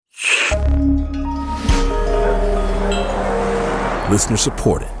Listener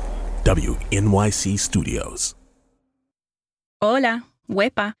supported. WNYC Studios. Hola,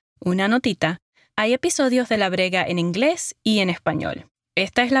 huepa, una notita. Hay episodios de La Brega en inglés y en español.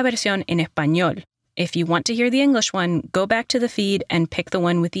 Esta es la versión en español. If you want to hear the English one, go back to the feed and pick the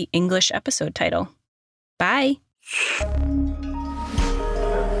one with the English episode title. Bye!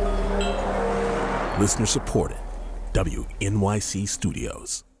 Listener supported. WNYC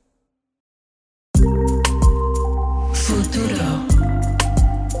Studios. Futuro.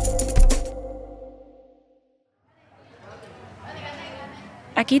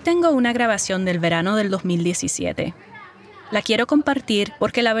 Aquí tengo una grabación del verano del 2017. La quiero compartir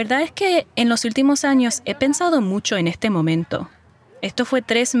porque la verdad es que en los últimos años he pensado mucho en este momento. Esto fue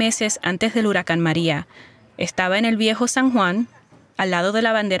 3 meses antes del huracán María. Estaba en el viejo San Juan, al lado de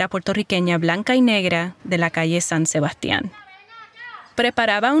la bandera puertorriqueña blanca y negra de la calle San Sebastián.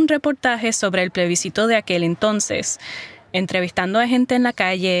 Preparaba un reportaje sobre el plebiscito de aquel entonces, entrevistando a gente en la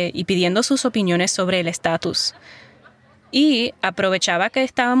calle y pidiendo sus opiniones sobre el estatus. Y aprovechaba que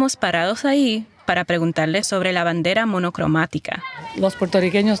estábamos parados ahí para preguntarles sobre la bandera monocromática. Los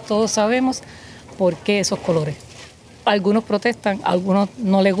puertorriqueños todos sabemos por qué esos colores. Algunos protestan, algunos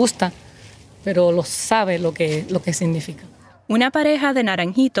no les gusta, pero lo sabe lo que significa. Una pareja de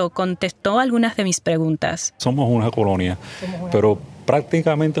Naranjito contestó algunas de mis preguntas. Somos una colonia, pero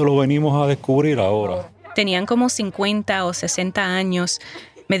prácticamente lo venimos a descubrir ahora. Tenían como 50 o 60 años.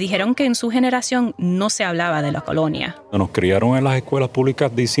 Me dijeron que en su generación no se hablaba de la colonia. Nos criaron en las escuelas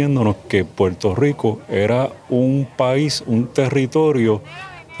públicas diciéndonos que Puerto Rico era un país, un territorio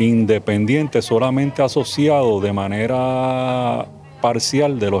independiente, solamente asociado de manera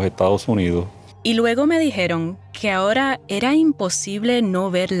parcial de los Estados Unidos. Y luego me dijeron que ahora era imposible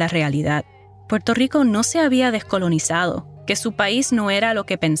no ver la realidad. Puerto Rico no se había descolonizado, que su país no era lo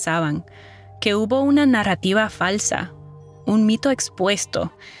que pensaban, que hubo una narrativa falsa, un mito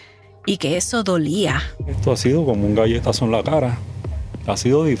expuesto, y que eso dolía. Esto ha sido como un galletazo en la cara. Ha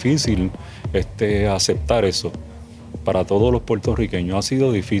sido difícil aceptar eso. Para todos los puertorriqueños ha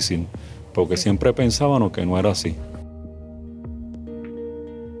sido difícil, porque siempre pensábamos que no era así.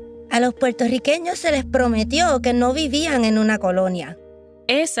 A los puertorriqueños se les prometió que no vivían en una colonia.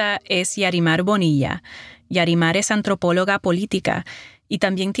 Esa es Yarimar Bonilla. Yarimar es antropóloga política y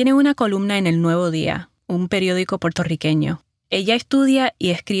también tiene una columna en El Nuevo Día, un periódico puertorriqueño. Ella estudia y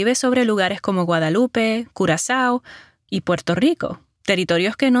escribe sobre lugares como Guadalupe, Curazao y Puerto Rico,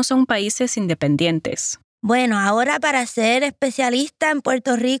 territorios que no son países independientes. Bueno, ahora para ser especialista en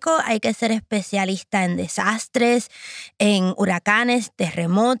Puerto Rico hay que ser especialista en desastres, en huracanes,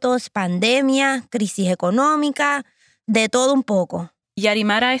 terremotos, pandemia, crisis económica, de todo un poco.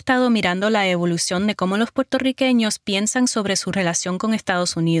 Yarimar ha estado mirando la evolución de cómo los puertorriqueños piensan sobre su relación con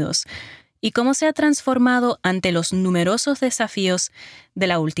Estados Unidos y cómo se ha transformado ante los numerosos desafíos de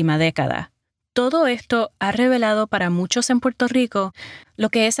la última década. Todo esto ha revelado para muchos en Puerto Rico lo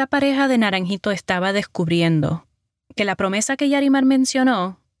que esa pareja de Naranjito estaba descubriendo, que la promesa que Yarimar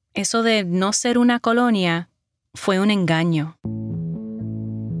mencionó, eso de no ser una colonia, fue un engaño.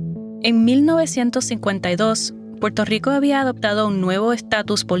 En 1952, Puerto Rico había adoptado un nuevo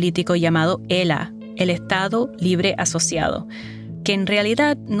estatus político llamado ELA, el Estado Libre Asociado, que en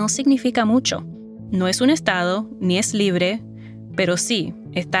realidad no significa mucho. No es un estado, ni es libre, pero sí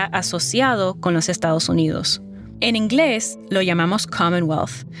está asociado con los Estados Unidos. En inglés lo llamamos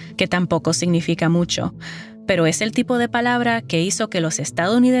Commonwealth, que tampoco significa mucho, pero es el tipo de palabra que hizo que los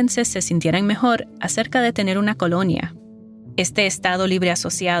estadounidenses se sintieran mejor acerca de tener una colonia. Este Estado Libre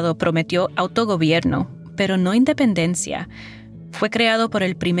Asociado prometió autogobierno, pero no independencia. Fue creado por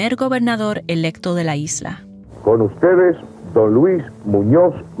el primer gobernador electo de la isla. Con ustedes, don Luis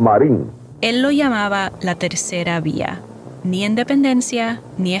Muñoz Marín. Él lo llamaba la tercera vía. Ni independencia,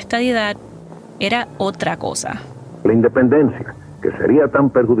 ni estadidad, era otra cosa. La independencia, que sería tan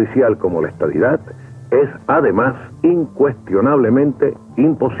perjudicial como la estadidad, es además incuestionablemente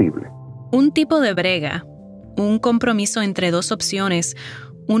imposible. Un tipo de brega, un compromiso entre dos opciones,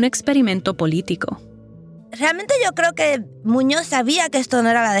 un experimento político. Realmente yo creo que Muñoz sabía que esto no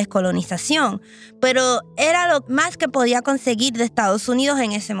era la descolonización, pero era lo más que podía conseguir de Estados Unidos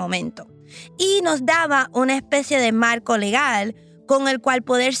en ese momento. Y nos daba una especie de marco legal con el cual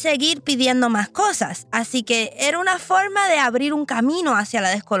poder seguir pidiendo más cosas. Así que era una forma de abrir un camino hacia la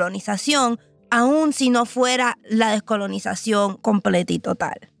descolonización, aun si no fuera la descolonización completa y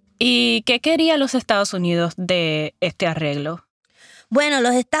total. ¿Y qué querían los Estados Unidos de este arreglo? Bueno,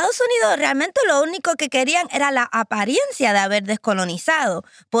 los Estados Unidos realmente lo único que querían era la apariencia de haber descolonizado,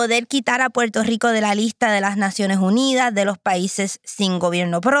 poder quitar a Puerto Rico de la lista de las Naciones Unidas, de los países sin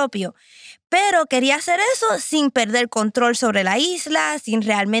gobierno propio. Pero quería hacer eso sin perder control sobre la isla, sin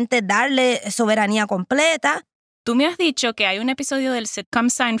realmente darle soberanía completa. Tú me has dicho que hay un episodio del sitcom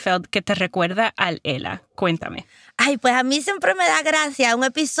Seinfeld que te recuerda al ELA. Cuéntame. Ay, pues a mí siempre me da gracia un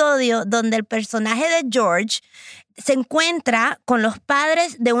episodio donde el personaje de George se encuentra con los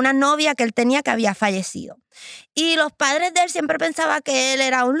padres de una novia que él tenía que había fallecido. Y los padres de él siempre pensaban que él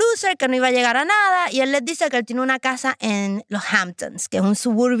era un loser, que no iba a llegar a nada, y él les dice que él tiene una casa en los Hamptons, que es un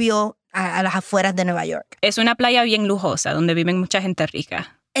suburbio a las afueras de Nueva York. Es una playa bien lujosa donde viven mucha gente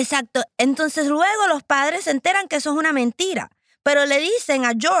rica. Exacto. Entonces luego los padres se enteran que eso es una mentira, pero le dicen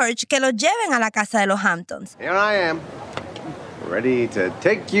a George que los lleven a la casa de los Hamptons. Here I am, ready to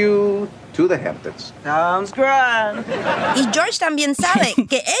take you to the Hamptons. Sounds grand. Y George también sabe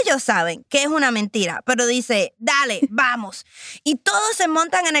que ellos saben que es una mentira, pero dice, dale, vamos. Y todos se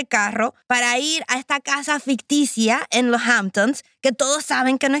montan en el carro para ir a esta casa ficticia en los Hamptons, que todos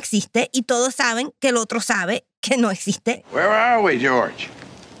saben que no existe y todos saben que el otro sabe que no existe. Where are we, George?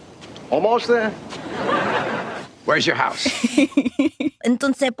 Almost there? Where's your house?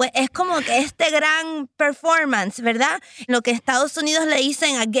 Entonces, pues es como que este gran performance, ¿verdad? Lo que Estados Unidos le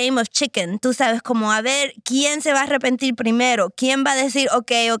dicen a Game of Chicken. Tú sabes, como a ver quién se va a arrepentir primero. ¿Quién va a decir,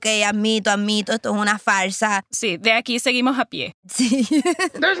 ok, admito, esto es una farsa? Sí, de aquí seguimos a pie. Sí.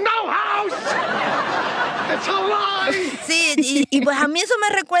 There's no house! It's a lie! Sí, y pues a mí eso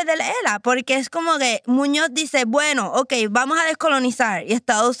me recuerda el ELA, porque es como que Muñoz dice, bueno, ok, vamos a descolonizar. Y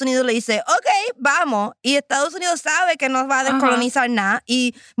Estados Unidos le dice, ok, vamos. Y Estados Unidos sabe que no va a descolonizar nada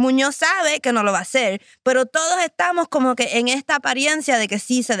y Muñoz sabe que no lo va a hacer, pero todos estamos como que en esta apariencia de que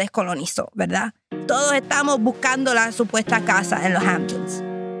sí se descolonizó, ¿verdad? Todos estamos buscando la supuesta casa en los Hamptons.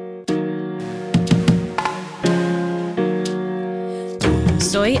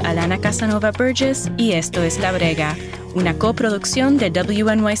 Soy Alana Casanova Burgess y esto es La Brega, una coproducción de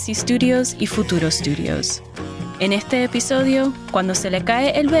WNYC Studios y Futuro Studios. En este episodio, cuando se le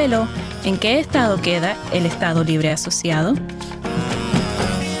cae el velo, ¿en qué estado queda el Estado Libre Asociado?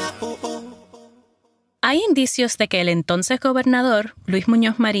 Hay indicios de que el entonces gobernador, Luis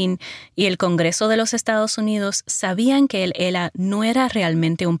Muñoz Marín, y el Congreso de los Estados Unidos sabían que el ELA no era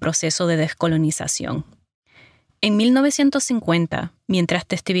realmente un proceso de descolonización. En 1950, mientras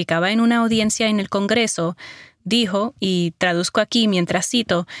testificaba en una audiencia en el Congreso, dijo, y traduzco aquí mientras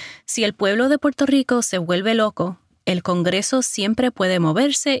cito, si el pueblo de Puerto Rico se vuelve loco, el Congreso siempre puede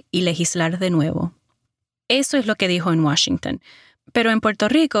moverse y legislar de nuevo. Eso es lo que dijo en Washington. Pero en Puerto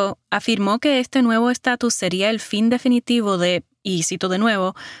Rico afirmó que este nuevo estatus sería el fin definitivo de, y cito de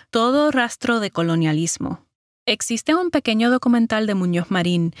nuevo, todo rastro de colonialismo. Existe un pequeño documental de Muñoz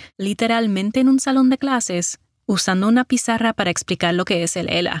Marín, literalmente en un salón de clases, usando una pizarra para explicar lo que es el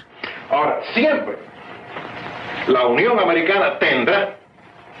ELA. Ahora, siempre la Unión Americana tendrá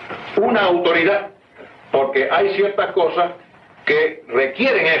una autoridad porque hay ciertas cosas que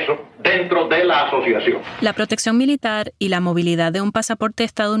requieren eso dentro de la asociación. La protección militar y la movilidad de un pasaporte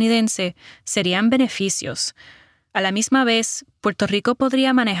estadounidense serían beneficios. A la misma vez, Puerto Rico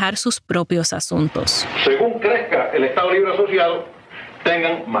podría manejar sus propios asuntos. Según crezca el Estado Libre Asociado,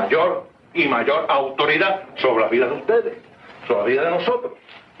 tengan mayor y mayor autoridad sobre la vida de ustedes, sobre la vida de nosotros,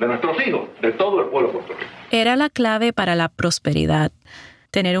 de nuestros hijos, de todo el pueblo de Puerto Rico. Era la clave para la prosperidad,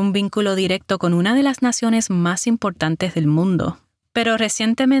 tener un vínculo directo con una de las naciones más importantes del mundo. Pero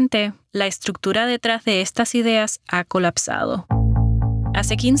recientemente, la estructura detrás de estas ideas ha colapsado.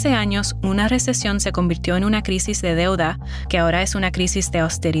 Hace 15 años, una recesión se convirtió en una crisis de deuda, que ahora es una crisis de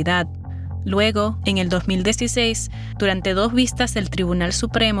austeridad. Luego, en el 2016, durante 2 vistas del Tribunal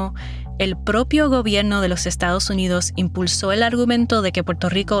Supremo, el propio gobierno de los Estados Unidos impulsó el argumento de que Puerto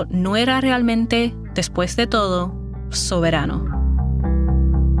Rico no era realmente, después de todo, soberano.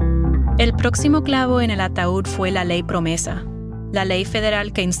 El próximo clavo en el ataúd fue la Ley Promesa, la ley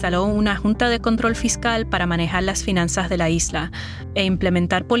federal que instaló una Junta de Control Fiscal para manejar las finanzas de la isla e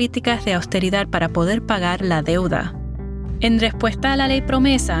implementar políticas de austeridad para poder pagar la deuda. En respuesta a la Ley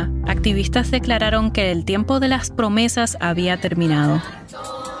Promesa, activistas declararon que el tiempo de las promesas había terminado.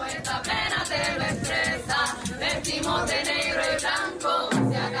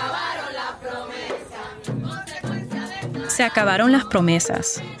 Se acabaron las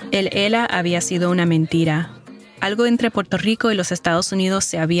promesas. El ELA había sido una mentira. Algo entre Puerto Rico y los Estados Unidos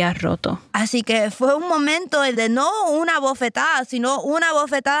se había roto. Así que fue un momento de no una bofetada, sino una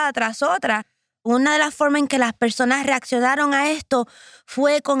bofetada tras otra. Una de las formas en que las personas reaccionaron a esto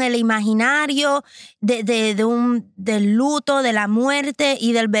fue con el imaginario del luto, de la muerte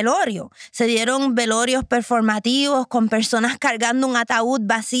y del velorio. Se dieron velorios performativos con personas cargando un ataúd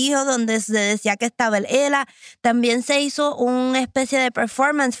vacío donde se decía que estaba el ELA. También se hizo una especie de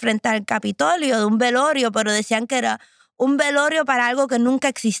performance frente al Capitolio de un velorio, pero decían que era un velorio para algo que nunca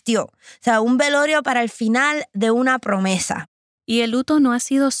existió. O sea, un velorio para el final de una promesa. Y el luto no ha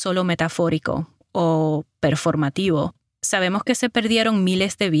sido solo metafórico o performativo. Sabemos que se perdieron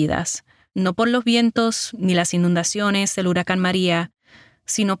miles de vidas, no por los vientos ni las inundaciones del huracán María,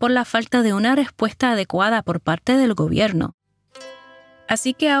 sino por la falta de una respuesta adecuada por parte del gobierno.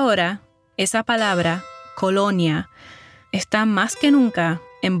 Así que ahora, esa palabra, colonia, está más que nunca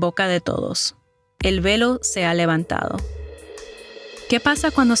en boca de todos. El velo se ha levantado. ¿Qué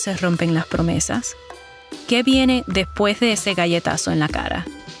pasa cuando se rompen las promesas? ¿Qué viene después de ese galletazo en la cara?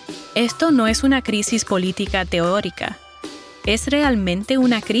 Esto no es una crisis política teórica. Es realmente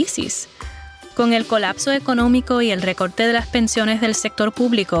una crisis. Con el colapso económico y el recorte de las pensiones del sector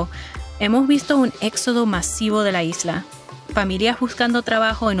público, hemos visto un éxodo masivo de la isla. Familias buscando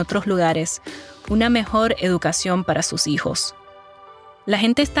trabajo en otros lugares, una mejor educación para sus hijos. La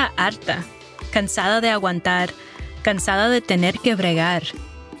gente está harta, cansada de aguantar, cansada de tener que bregar.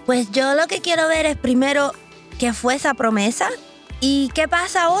 Pues yo lo que quiero ver es primero qué fue esa promesa y qué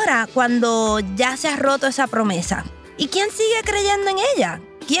pasa ahora cuando ya se ha roto esa promesa. ¿Y quién sigue creyendo en ella?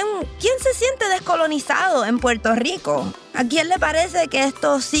 ¿Quién se siente descolonizado en Puerto Rico? ¿A quién le parece que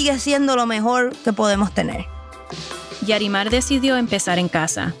esto sigue siendo lo mejor que podemos tener? Yarimar decidió empezar en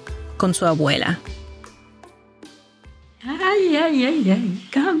casa, con su abuela. Ay, ay, ay, ay,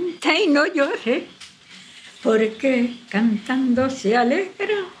 canta y no llore, porque cantando se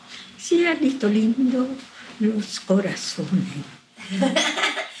alegra, cielito lindo, los corazones.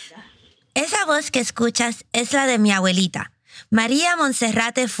 Esa voz que escuchas es la de mi abuelita, María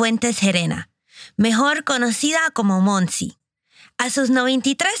Monserrate Fuentes Gerena, mejor conocida como Monsi. A sus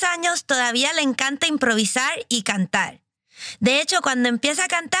 93 años todavía le encanta improvisar y cantar. De hecho, cuando empieza a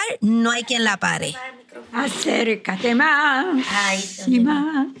cantar, no hay quien la pare. Acércate más y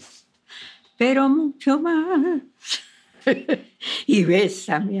más, pero mucho más. Y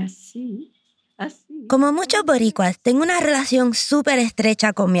bésame así, así. Como muchos boricuas, tengo una relación súper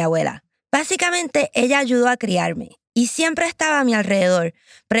estrecha con mi abuela. Básicamente, ella ayudó a criarme y siempre estaba a mi alrededor,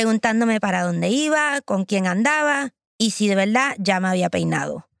 preguntándome para dónde iba, con quién andaba y si de verdad ya me había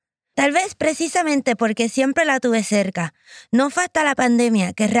peinado. Tal vez precisamente porque siempre la tuve cerca, no fue hasta la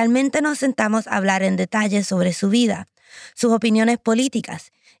pandemia que realmente nos sentamos a hablar en detalle sobre su vida, sus opiniones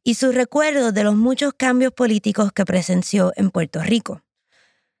políticas y sus recuerdos de los muchos cambios políticos que presenció en Puerto Rico.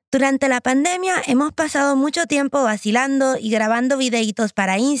 Durante la pandemia hemos pasado mucho tiempo vacilando y grabando videitos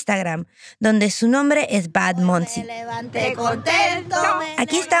para Instagram, donde su nombre es Bad Monsi.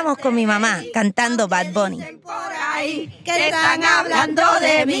 Aquí estamos con mi mamá cantando Bad Bunny. Que están hablando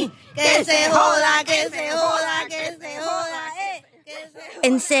de mí, que se joda, que se joda, que se joda.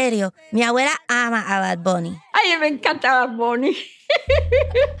 En serio, mi abuela ama a Bad Bunny. Ay, me encanta Bad Bunny.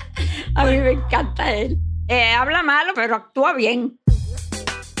 A mí me encanta él. Habla malo, pero actúa bien.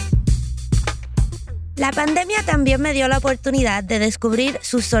 La pandemia también me dio la oportunidad de descubrir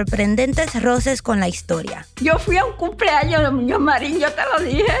sus sorprendentes roces con la historia. Yo fui a un cumpleaños de Muñoz Marín, yo te lo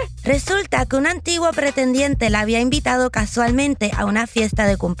dije. Resulta que un antiguo pretendiente la había invitado casualmente a una fiesta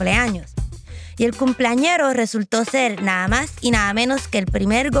de cumpleaños. Y el cumpleañero resultó ser nada más y nada menos que el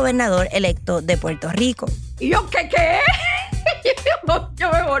primer gobernador electo de Puerto Rico. ¿Y yo qué?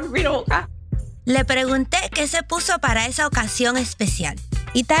 Yo me volví loca. Le pregunté qué se puso para esa ocasión especial.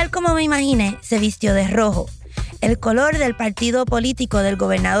 Y tal como me imaginé, se vistió de rojo, el color del partido político del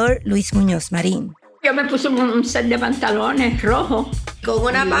gobernador Luis Muñoz Marín. Yo me puse un set de pantalones rojos. Con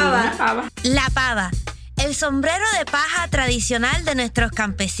una pava. La pava, el sombrero de paja tradicional de nuestros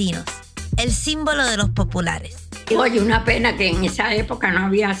campesinos, el símbolo de los populares. Oye, una pena que en esa época no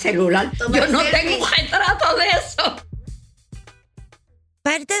había celular. Yo no tengo un retrato de eso.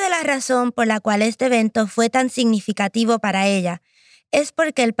 Parte de la razón por la cual este evento fue tan significativo para ella es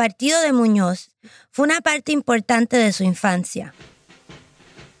porque el partido de Muñoz fue una parte importante de su infancia.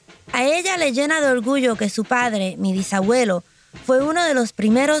 A ella le llena de orgullo que su padre, mi bisabuelo, fue uno de los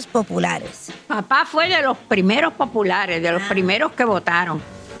primeros populares. Papá fue de los primeros populares, de los primeros que votaron.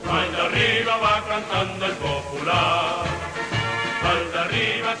 Al de arriba va cantando el popular, al de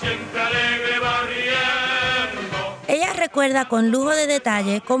arriba siempre alegre va riendo. Ella recuerda con lujo de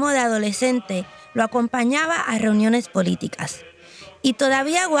detalle cómo de adolescente lo acompañaba a reuniones políticas. y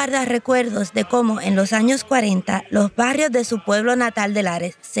todavía guarda recuerdos de cómo en los años 40 los barrios de su pueblo natal de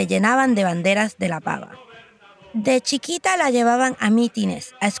Lares se llenaban de banderas de la pava. De chiquita la llevaban a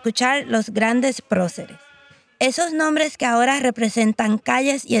mítines a escuchar los grandes próceres. Esos nombres que ahora representan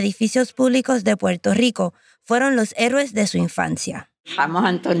calles y edificios públicos de Puerto Rico fueron los héroes de su infancia. Vamos,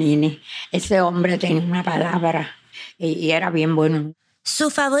 Antonini. Ese hombre tenía una palabra y era bien bueno.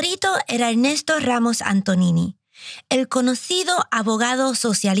 Su favorito era Ernesto Ramos Antonini, el conocido abogado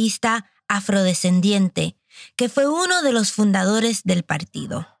socialista afrodescendiente, que fue uno de los fundadores del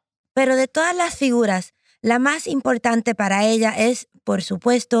partido. Pero de todas las figuras, la más importante para ella es, por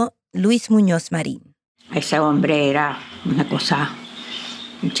supuesto, Luis Muñoz Marín. Ese hombre era una cosa,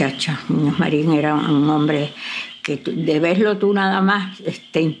 muchacha. Muñoz Marín era un hombre que de verlo tú nada más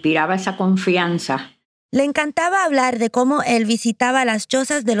te inspiraba esa confianza. Le encantaba hablar de cómo él visitaba las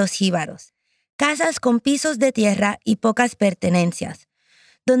chozas de los jíbaros, casas con pisos de tierra y pocas pertenencias,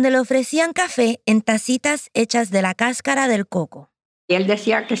 donde le ofrecían café en tacitas hechas de la cáscara del coco. Y él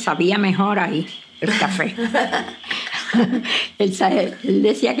decía que sabía mejor ahí el café. Él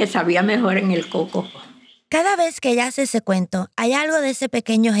decía que sabía mejor en el coco. Cada vez que ella hace ese cuento, hay algo de ese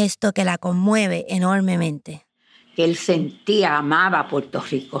pequeño gesto que la conmueve enormemente. Que él sentía, amaba a Puerto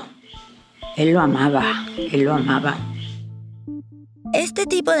Rico. Él lo amaba, él lo amaba. Este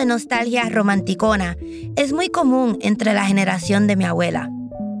tipo de nostalgia romanticona es muy común entre la generación de mi abuela.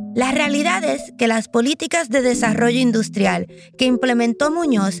 La realidad es que las políticas de desarrollo industrial que implementó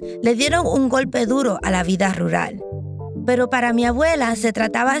Muñoz le dieron un golpe duro a la vida rural. Pero para mi abuela se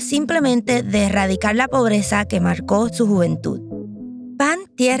trataba simplemente de erradicar la pobreza que marcó su juventud. Pan,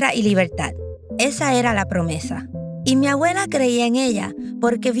 tierra y libertad. Esa era la promesa. Y mi abuela creía en ella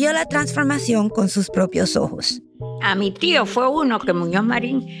porque vio la transformación con sus propios ojos. A mi tío fue uno que Muñoz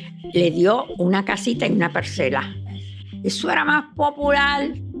Marín le dio una casita y una parcela. Eso era más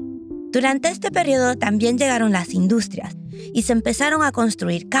popular. Durante este periodo también llegaron las industrias y se empezaron a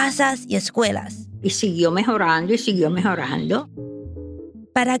construir casas y escuelas. Y siguió mejorando y siguió mejorando.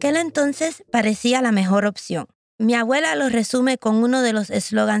 Para aquel entonces parecía la mejor opción. Mi abuela lo resume con uno de los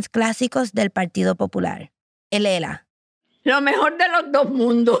eslogans clásicos del Partido Popular. El ELA. Lo mejor de los dos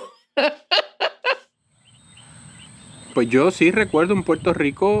mundos. Pues yo sí recuerdo un Puerto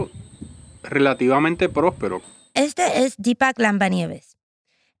Rico relativamente próspero. Este es Deepak Lambanieves.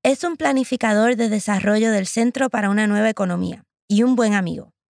 Es un planificador de desarrollo del Centro para una Nueva Economía y un buen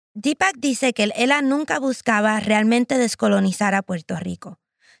amigo. Deepak dice que el ELA nunca buscaba realmente descolonizar a Puerto Rico,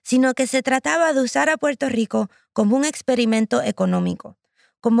 sino que se trataba de usar a Puerto Rico como un experimento económico,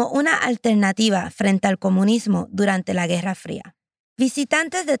 como una alternativa frente al comunismo durante la Guerra Fría.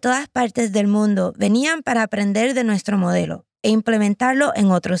 Visitantes de todas partes del mundo venían para aprender de nuestro modelo e implementarlo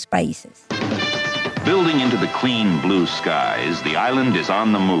en otros países. Building into the clean blue skies, the island is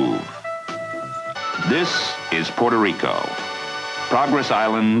on the move. This is Puerto Rico. Progress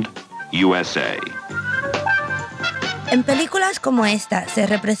Island, USA. En películas como esta se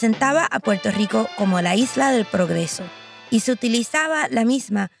representaba a Puerto Rico como la isla del progreso y se utilizaba la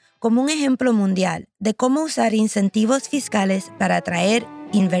misma como un ejemplo mundial de cómo usar incentivos fiscales para atraer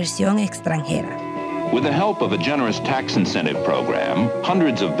inversión extranjera. With the help of a generous tax incentive program,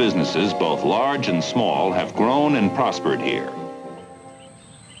 hundreds of businesses, both large and small, have grown and prospered here.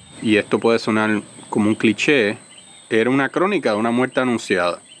 Y esto puede sonar como un cliché, era una crónica de una muerte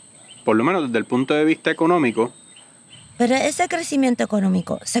anunciada, por lo menos desde el punto de vista económico. Pero ese crecimiento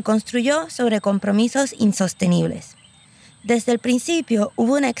económico se construyó sobre compromisos insostenibles. Desde el principio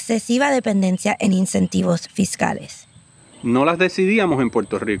hubo una excesiva dependencia en incentivos fiscales. No las decidíamos en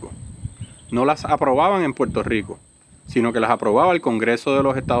Puerto Rico, no las aprobaban en Puerto Rico, sino que las aprobaba el Congreso de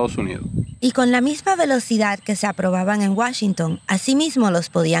los Estados Unidos. Y con la misma velocidad que se aprobaban en Washington, asimismo los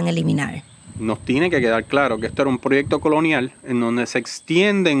podían eliminar. Nos tiene que quedar claro que esto era un proyecto colonial en donde se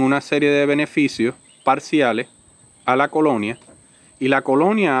extienden una serie de beneficios parciales a la colonia, y la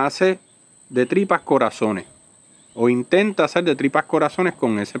colonia hace de tripas corazones, o intenta hacer de tripas corazones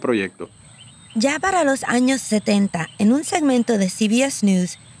con ese proyecto. Ya para los años 70, en un segmento de CBS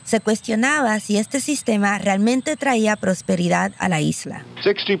News, se cuestionaba si este sistema realmente traía prosperidad a la isla.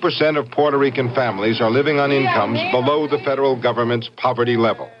 60% of Puerto Rican families are living on incomes below the federal government's poverty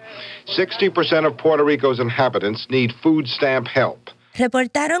level. 60% of Puerto Rico's inhabitants need food stamp help.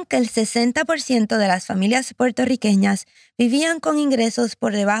 Reportaron que el 60% de las familias puertorriqueñas vivían con ingresos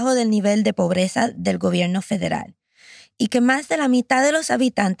por debajo del nivel de pobreza del gobierno federal y que más de la mitad de los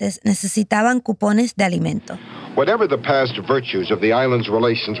habitantes necesitaban cupones de alimento. Whatever the past virtues of the island's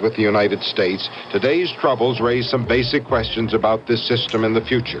relations with the United States, today's troubles raise some basic questions about this system in the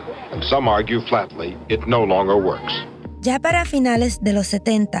future, and some argue flatly it no longer works. Ya para finales de los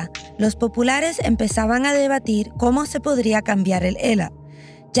 70, los populares empezaban a debatir cómo se podría cambiar el ELA.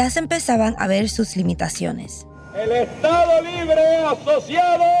 Ya se empezaban a ver sus limitaciones. El Estado libre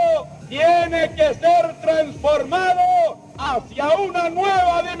asociado tiene que ser transformado hacia una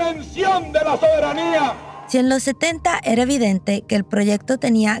nueva dimensión de la soberanía. Si en los 70 era evidente que el proyecto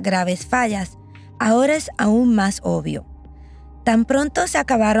tenía graves fallas, ahora es aún más obvio. Tan pronto se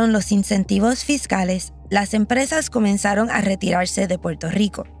acabaron los incentivos fiscales, las empresas comenzaron a retirarse de Puerto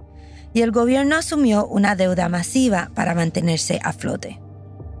Rico y el gobierno asumió una deuda masiva para mantenerse a flote.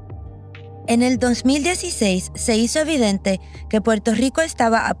 En el 2016 se hizo evidente que Puerto Rico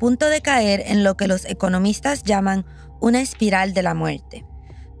estaba a punto de caer en lo que los economistas llaman una espiral de la muerte.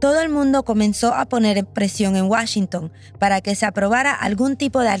 Todo el mundo comenzó a poner presión en Washington para que se aprobara algún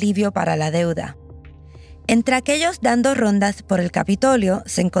tipo de alivio para la deuda. Entre aquellos dando rondas por el Capitolio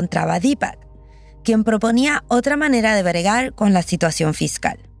se encontraba Deepak, quien proponía otra manera de bregar con la situación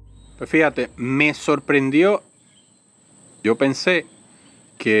fiscal. Pues fíjate, me sorprendió. Yo pensé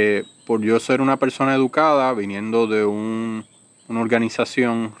que por yo ser una persona educada, viniendo de una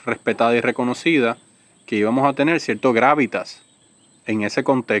organización respetada y reconocida, que íbamos a tener cierto gravitas en ese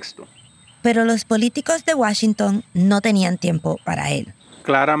contexto. Pero los políticos de Washington no tenían tiempo para él.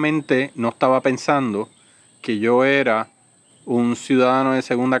 Claramente no estaba pensando que yo era un ciudadano de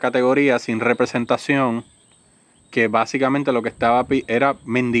segunda categoría sin representación, que básicamente lo que estaba era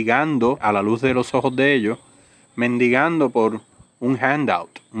mendigando a la luz de los ojos de ellos, mendigando por un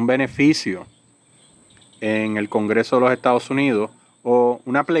handout, un beneficio en el Congreso de los Estados Unidos o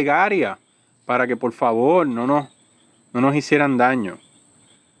una plegaria para que por favor no nos hicieran daño.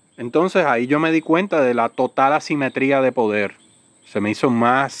 Entonces ahí yo me di cuenta de la total asimetría de poder. Se me hizo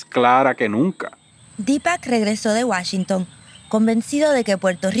más clara que nunca. Deepak regresó de Washington convencido de que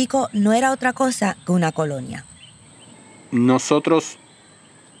Puerto Rico no era otra cosa que una colonia. Nosotros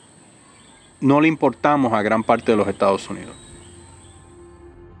no le importamos a gran parte de los Estados Unidos.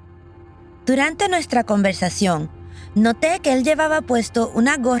 Durante nuestra conversación, noté que él llevaba puesto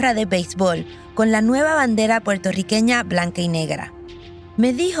una gorra de béisbol con la nueva bandera puertorriqueña blanca y negra.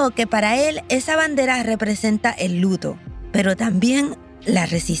 Me dijo que para él esa bandera representa el luto, pero también la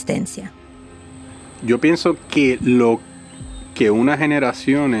resistencia. Yo pienso que lo que unas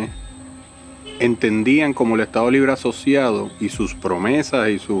generaciones entendían como el Estado Libre Asociado y sus promesas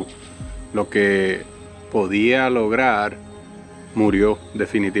y lo que podía lograr murió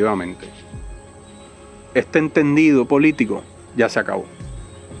definitivamente. Este entendido político ya se acabó.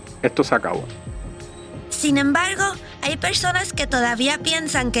 Esto se acabó. Sin embargo, hay personas que todavía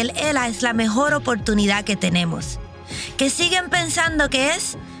piensan que el ELA es la mejor oportunidad que tenemos, que siguen pensando que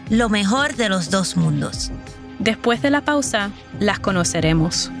es lo mejor de los dos mundos. Después de la pausa, las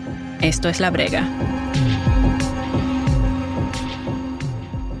conoceremos. Esto es La Brega.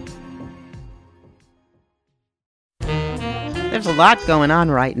 There's a lot going on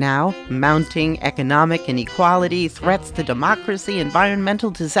right now. Mounting economic inequality, threats to democracy,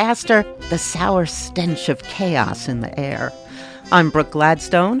 environmental disaster, the sour stench of chaos in the air. I'm Brooke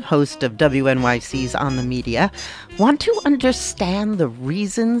Gladstone, host of WNYC's On the Media. Want to understand the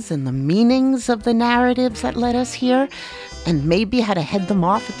reasons and the meanings of the narratives that led us here, and maybe how to head them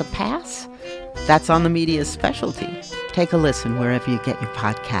off at the pass? That's On the Media's specialty. Take a listen wherever you get your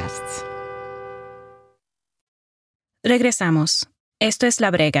podcasts. Regresamos. Esto es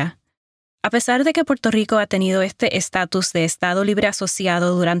La Brega. A pesar de que Puerto Rico ha tenido este estatus de Estado Libre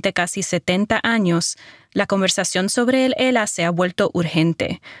Asociado durante casi 70 años, la conversación sobre el ELA se ha vuelto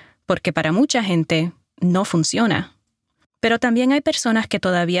urgente, porque para mucha gente no funciona. Pero también hay personas que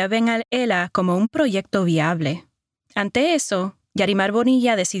todavía ven al ELA como un proyecto viable. Ante eso, Yarimar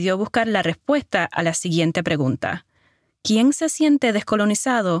Bonilla decidió buscar la respuesta a la siguiente pregunta. ¿Quién se siente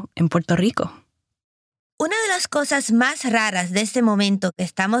descolonizado en Puerto Rico? Una de las cosas más raras de este momento que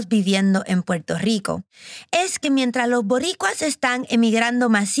estamos viviendo en Puerto Rico es que mientras los boricuas están emigrando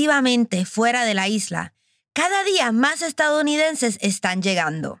masivamente fuera de la isla, cada día más estadounidenses están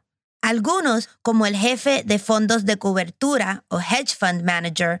llegando. Algunos, como el jefe de fondos de cobertura o hedge fund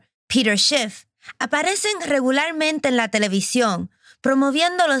manager, Peter Schiff, aparecen regularmente en la televisión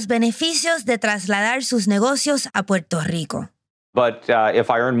promoviendo los beneficios de trasladar sus negocios a Puerto Rico. But if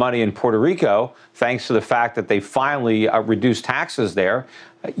I earn money in Puerto Rico, thanks to the fact that they finally reduced taxes there,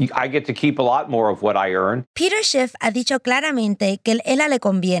 I get to keep a lot more of what I earn. Peter Schiff ha dicho claramente que el ELA le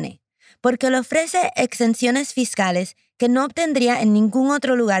conviene, porque le ofrece exenciones fiscales que no obtendría en ningún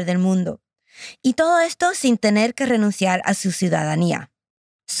otro lugar del mundo. Y todo esto sin tener que renunciar a su ciudadanía.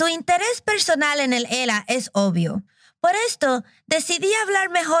 Su interés personal en el ELA es obvio. Por esto, decidí hablar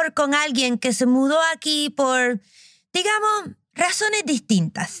mejor con alguien que se mudó aquí por Digamos, razones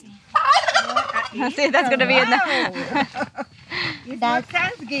distintas. See, that's going to be in the... It's not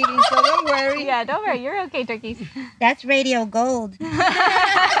Thanksgiving, so don't worry. Yeah, don't worry. You're okay, turkeys. That's radio gold.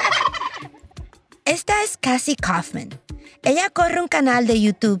 Esta es Cassie Kaufman. Ella corre un canal de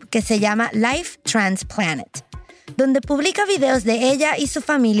YouTube que se llama Life Transplanet, donde publica videos de ella y su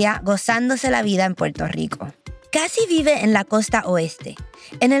familia gozándose la vida en Puerto Rico. Cassie vive en la costa oeste,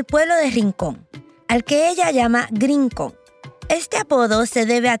 en el pueblo de Rincón, al que ella llama Grincón. Este apodo se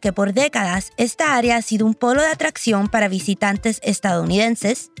debe a que por décadas esta área ha sido un polo de atracción para visitantes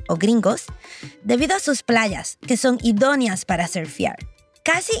estadounidenses o gringos debido a sus playas, que son idóneas para surfear.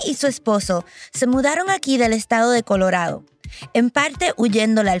 Cassie y su esposo se mudaron aquí del estado de Colorado, en parte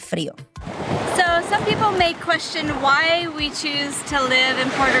huyéndole al frío. So some people may question why we choose to live in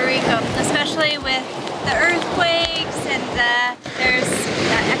Puerto Rico, especially with the earthquakes and there's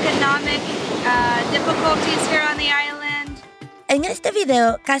economic difficulties here on the island. En este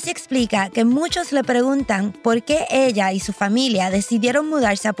video, Cassie explica que muchos le preguntan por qué ella y su familia decidieron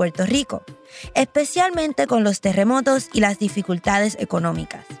mudarse a Puerto Rico, especialmente con los terremotos y las dificultades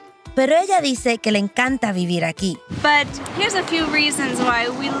económicas. Pero ella dice que le encanta vivir aquí. But here's a few reasons why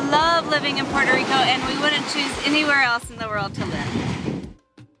we love living in Puerto Rico and we wouldn't choose anywhere else in the world to live.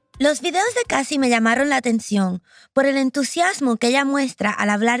 Los videos de Cassie me llamaron la atención por el entusiasmo que ella muestra al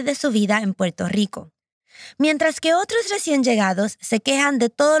hablar de su vida en Puerto Rico. Mientras que otros recién llegados se quejan de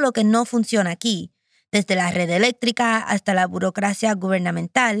todo lo que no funciona aquí, desde la red eléctrica hasta la burocracia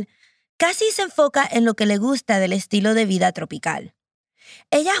gubernamental, Cassie se enfoca en lo que le gusta del estilo de vida tropical.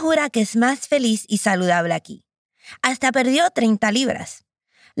 Ella jura que es más feliz y saludable aquí. Hasta perdió 30 libras.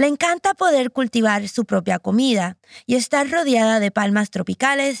 Le encanta poder cultivar su propia comida y estar rodeada de palmas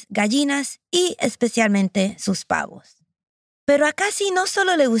tropicales, gallinas y especialmente sus pavos. Pero a Cassie no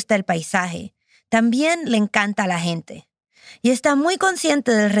solo le gusta el paisaje, también le encanta la gente. Y está muy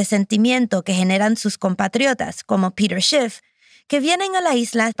consciente del resentimiento que generan sus compatriotas, como Peter Schiff, que vienen a la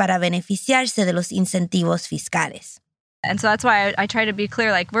isla para beneficiarse de los incentivos fiscales. And so that's why I try to be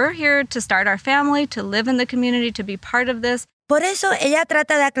clear, like, we're here to start our family, to live in the community, to be part of this. Por eso ella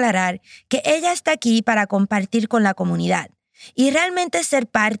trata de aclarar que ella está aquí para compartir con la comunidad y realmente ser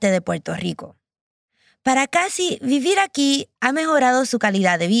parte de Puerto Rico. Para Cassie, vivir aquí ha mejorado su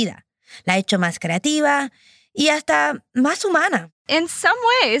calidad de vida, la ha hecho más creativa y hasta más humana. In some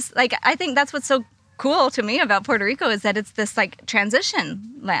ways, like, I think that's what's so cool to me about Puerto Rico is that it's this, like,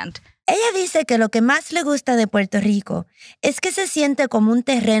 transition land. Ella dice que lo que más le gusta de Puerto Rico es que se siente como un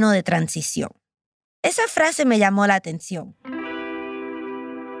terreno de transición. Esa frase me llamó la atención.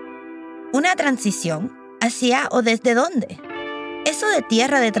 ¿Una transición? ¿Hacia o desde dónde? Eso de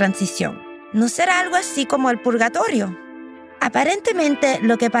tierra de transición, ¿no será algo así como el purgatorio? Aparentemente,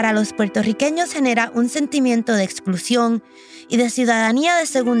 lo que para los puertorriqueños genera un sentimiento de exclusión y de ciudadanía de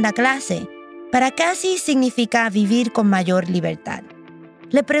segunda clase, para Cassie significa vivir con mayor libertad.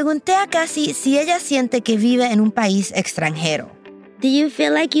 Le pregunté a Cassie si ella siente que vive en un país extranjero. Do you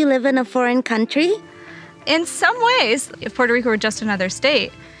feel like you live in a foreign country? In some ways, if Puerto Rico were just another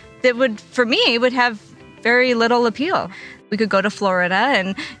state, that would, for me, would have very little appeal. We could go to Florida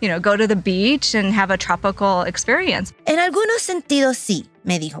and, go to the beach and have a tropical experience. En algunos sentidos sí,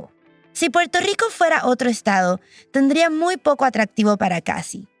 me dijo. Si Puerto Rico fuera otro estado, tendría muy poco atractivo para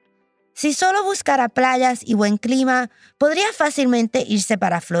Cassie. Si solo buscara playas y buen clima, podría fácilmente irse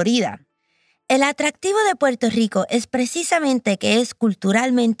para Florida. El atractivo de Puerto Rico es precisamente que es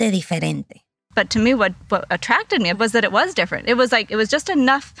culturalmente diferente. But to me, what attracted me was that it was different. It was just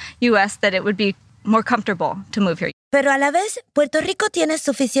enough U.S. that it would be more comfortable to move here. Pero a la vez, Puerto Rico tiene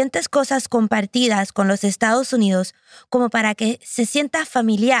suficientes cosas compartidas con los Estados Unidos como para que se sienta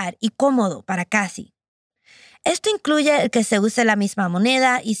familiar y cómodo para Cassie. Esto incluye el que se use la misma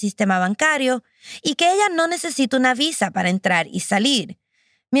moneda y sistema bancario y que ella no necesita una visa para entrar y salir,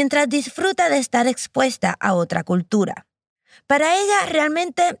 mientras disfruta de estar expuesta a otra cultura. Para ella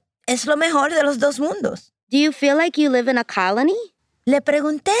realmente es lo mejor de los dos mundos. Do you feel like you live in a colony? Le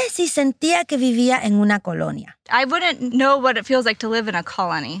pregunté si sentía que vivía en una colonia. I wouldn't know what it feels like to live in a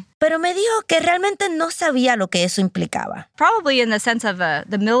colony. Pero me dijo que realmente no sabía lo que eso implicaba. Probably in the sense of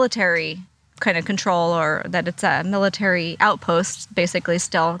the military kind of control, or that it's a military outpost, basically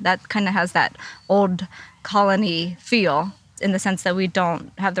still. That kind of has that old colony feel in the sense that we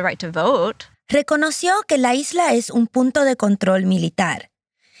don't have the right to vote. Reconoció que la isla es un punto de control militar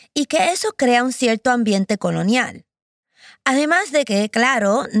y que eso crea un cierto ambiente colonial. Además de que,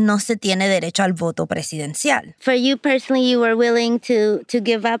 claro, no se tiene derecho al voto presidencial. For you personally, you were willing to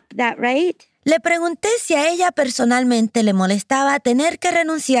give up that right? Le pregunté si a ella personalmente le molestaba tener que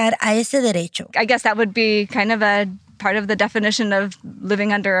renunciar a ese derecho. I guess that would be kind of a part of the definition of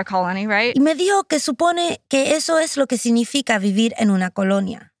living under a colony, right? Y me dijo que supone que eso es lo que significa vivir en una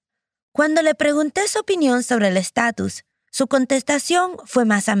colonia. Cuando le pregunté su opinión sobre el estatus, su contestación fue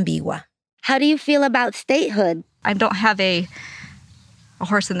más ambigua. How do you feel about statehood? I don't have a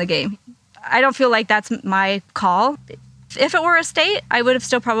horse in the game. I don't feel like that's my call. If it were a state, I would have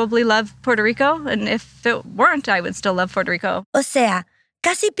still probably loved Puerto Rico. And if it weren't, I would still love Puerto Rico. O sea,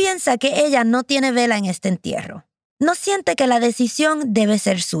 casi piensa que ella no tiene vela en este entierro. No siente que la decisión debe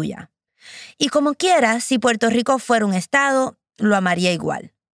ser suya. Y como quiera, si Puerto Rico fuera un estado, lo amaría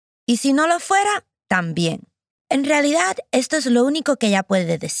igual. Y si no lo fuera, también. En realidad, esto es lo único que ella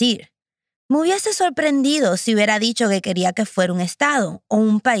puede decir. Me hubiese sorprendido si hubiera dicho que quería que fuera un estado o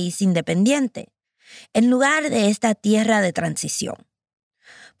un país independiente, en lugar de esta tierra de transición.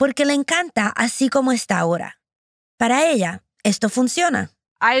 Porque le encanta así como está ahora. Para ella, esto funciona.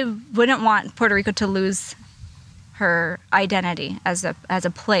 I wouldn't want Puerto Rico to lose her identity as a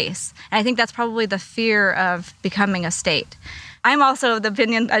place. And I think that's probably the fear of becoming a state. I'm also of the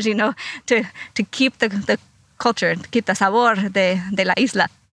opinion, as you know, to keep the culture, to keep the sabor de la isla.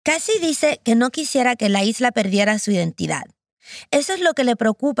 Cassie dice que no quisiera que la isla perdiera su identidad. Eso es lo que le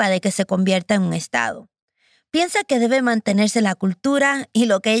preocupa de que se convierta en un estado. Piensa que debe mantenerse la cultura y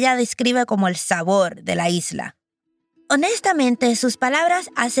lo que ella describe como el sabor de la isla. Honestamente, sus palabras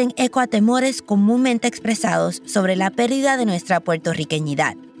hacen eco a temores comúnmente expresados sobre la pérdida de nuestra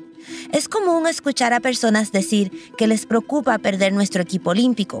puertorriqueñidad. Es común escuchar a personas decir que les preocupa perder nuestro equipo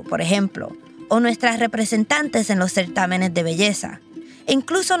olímpico, por ejemplo, o nuestras representantes en los certámenes de belleza, e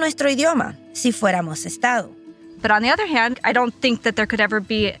incluso nuestro idioma, si fuéramos estado. But on the other hand, I don't think that there could ever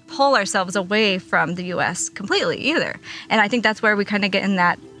be pull ourselves away from the U.S. completely either. And I think that's where we kind of get in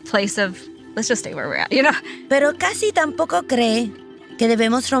that place of, let's just stay where we're at, you know? Pero Cassie tampoco cree que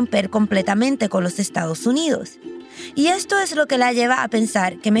debemos romper completamente con los Estados Unidos. Y esto es lo que la lleva a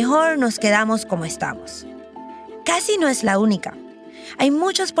pensar que mejor nos quedamos como estamos. Cassie no es la única. Hay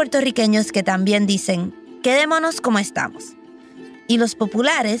muchos puertorriqueños que también dicen, quedémonos como estamos. Y los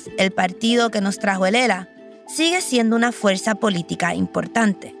populares, el partido que nos trajo el ELA, sigue siendo una fuerza política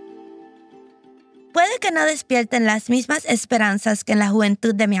importante. Puede que no despierten las mismas esperanzas que en la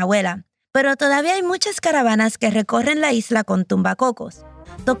juventud de mi abuela, pero todavía hay muchas caravanas que recorren la isla con tumbacocos,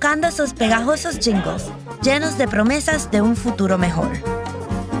 tocando esos pegajosos jingles llenos de promesas de un futuro mejor.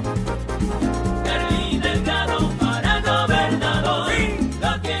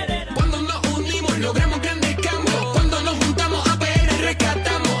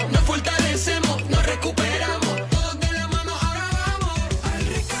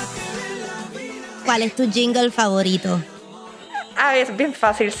 ¿Cuál es tu jingle favorito? Es bien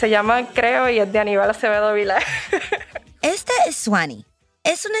fácil. Se llama Creo y es de Aníbal Acevedo Vilá. Esta es Suani.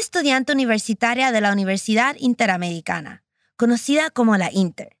 Es una estudiante universitaria de la Universidad Interamericana, conocida como la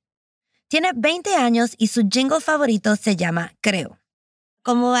Inter. Tiene 20 años y su jingle favorito se llama Creo.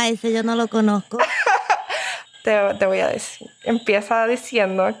 ¿Cómo va ese? Yo no lo conozco. Te voy a decir. Empieza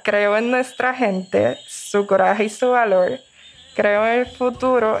diciendo, creo en nuestra gente, su coraje y su valor. Creo en el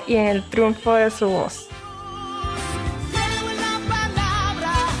futuro y en el triunfo de su voz.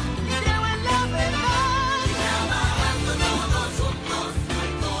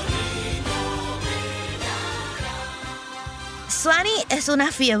 Suani es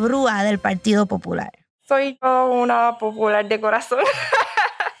una fiebrúa del Partido Popular. Soy una popular de corazón.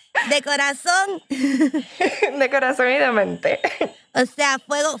 ¿De corazón? De corazón y de mente. O sea,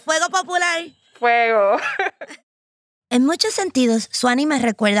 fuego popular. Fuego. En muchos sentidos, Suani me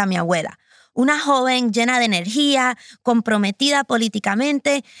recuerda a mi abuela, una joven llena de energía, comprometida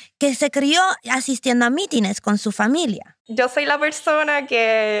políticamente, que se crió asistiendo a mítines con su familia. Yo soy la persona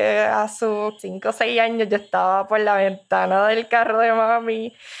que a sus 5 o 6 años yo estaba por la ventana del carro de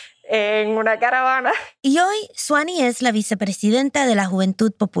mami en una caravana. Y hoy, Suani es la vicepresidenta de la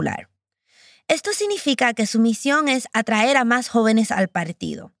Juventud Popular. Esto significa que su misión es atraer a más jóvenes al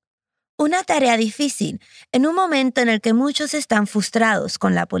partido. Una tarea difícil en un momento en el que muchos están frustrados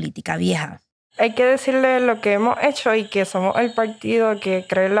con la política vieja. Hay que decirle lo que hemos hecho y que somos el partido que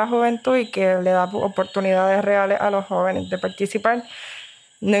cree en la juventud y que le da oportunidades reales a los jóvenes de participar.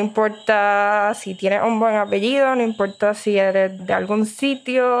 No importa si tienes un buen apellido, no importa si eres de algún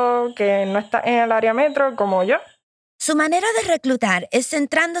sitio que no está en el área metro como yo. Su manera de reclutar es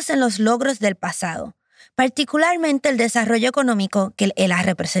centrándose en los logros del pasado, particularmente el desarrollo económico que el ELA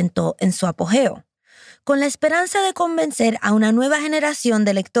representó en su apogeo, con la esperanza de convencer a una nueva generación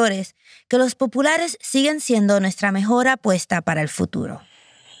de electores que los populares siguen siendo nuestra mejor apuesta para el futuro.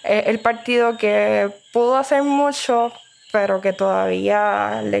 Es el partido que pudo hacer mucho, pero que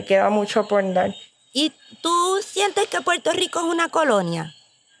todavía le queda mucho por dar. ¿Y tú sientes que Puerto Rico es una colonia?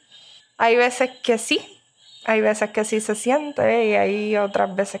 Hay veces que sí se siente y hay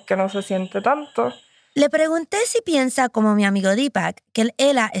otras veces que no se siente tanto. Le pregunté si piensa como mi amigo Deepak, que el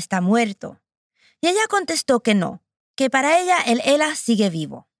ELA está muerto. Y ella contestó que no, que para ella el ELA sigue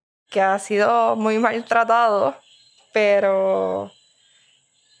vivo. Que ha sido muy maltratado, pero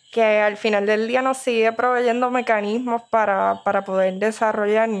que al final del día nos sigue proveyendo mecanismos para poder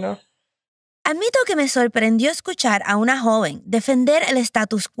desarrollarnos. Admito que me sorprendió escuchar a una joven defender el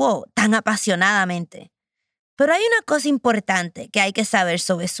status quo tan apasionadamente. Pero hay una cosa importante que hay que saber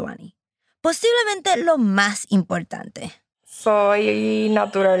sobre Suani. Posiblemente lo más importante. Soy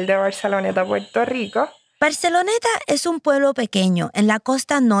natural de Barceloneta, Puerto Rico. Barceloneta es un pueblo pequeño en la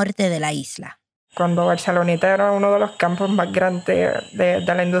costa norte de la isla. Cuando Barceloneta era uno de los campos más grandes de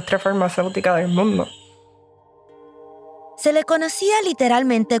la industria farmacéutica del mundo. Se le conocía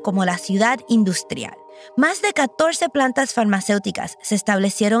literalmente como la ciudad industrial. Más de 14 plantas farmacéuticas se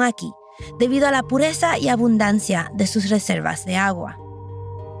establecieron aquí debido a la pureza y abundancia de sus reservas de agua.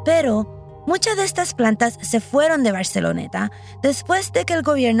 Pero muchas de estas plantas se fueron de Barceloneta después de que el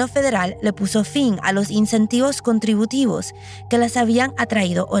gobierno federal le puso fin a los incentivos contributivos que las habían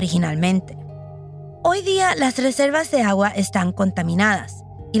atraído originalmente. Hoy día las reservas de agua están contaminadas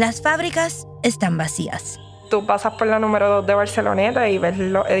y las fábricas están vacías. Tú pasas por la número 2 de Barceloneta y ves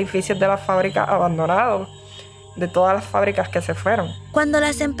los edificios de las fábricas abandonados, de todas las fábricas que se fueron. Cuando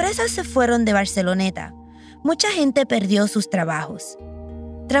las empresas se fueron de Barceloneta, mucha gente perdió sus trabajos.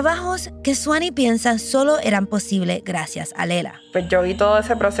 Trabajos que Suani piensa solo eran posibles gracias a Lela. Pues yo vi todo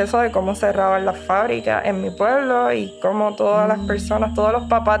ese proceso de cómo cerraban las fábricas en mi pueblo y cómo todas las personas, todos los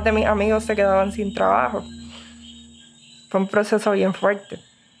papás de mis amigos se quedaban sin trabajo. Fue un proceso bien fuerte.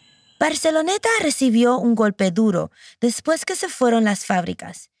 Barceloneta recibió un golpe duro después que se fueron las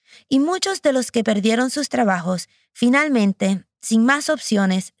fábricas y muchos de los que perdieron sus trabajos finalmente, sin más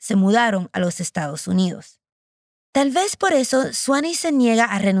opciones, se mudaron a los Estados Unidos. Tal vez por eso Suani se niega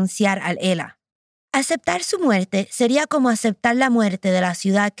a renunciar al ELA. Aceptar su muerte sería como aceptar la muerte de la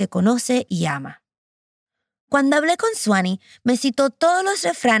ciudad que conoce y ama. Cuando hablé con Suani, me citó todos los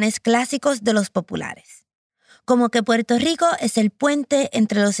refranes clásicos de los populares, como que Puerto Rico es el puente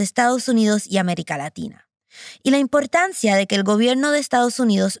entre los Estados Unidos y América Latina, y la importancia de que el gobierno de Estados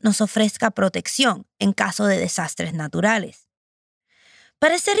Unidos nos ofrezca protección en caso de desastres naturales.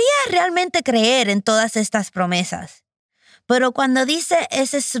 Parecería realmente creer en todas estas promesas, pero cuando dice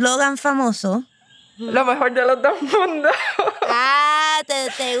ese eslogan famoso, lo mejor de los dos mundos.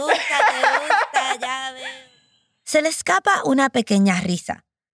 Te gusta, ya veo. Se le escapa una pequeña risa,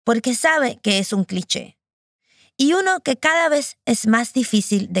 porque sabe que es un cliché, y uno que cada vez es más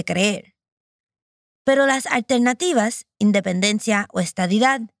difícil de creer. Pero las alternativas, independencia o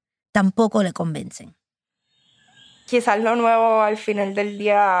estadidad, tampoco le convencen. Quizás lo nuevo al final del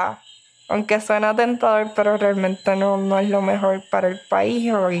día, aunque suena tentador, pero realmente no es lo mejor para el país y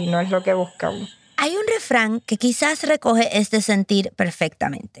no es lo que buscamos. Hay un refrán que quizás recoge este sentir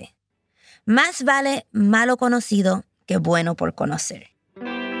perfectamente. Más vale malo conocido que bueno por conocer.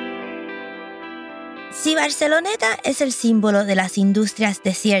 Si Barceloneta es el símbolo de las industrias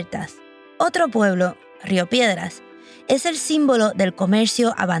desiertas, otro pueblo, Río Piedras, es el símbolo del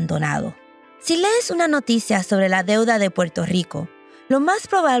comercio abandonado. Si lees una noticia sobre la deuda de Puerto Rico, lo más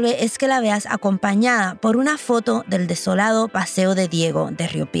probable es que la veas acompañada por una foto del desolado Paseo de Diego de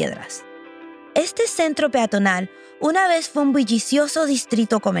Río Piedras. Este centro peatonal una vez fue un bullicioso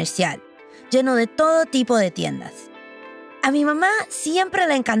distrito comercial, lleno de todo tipo de tiendas. A mi mamá siempre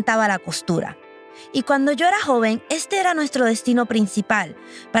le encantaba la costura, y cuando yo era joven, este era nuestro destino principal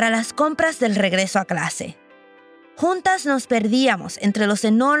para las compras del regreso a clase. Juntas nos perdíamos entre los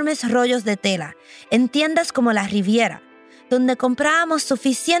enormes rollos de tela en tiendas como la Riviera, donde comprábamos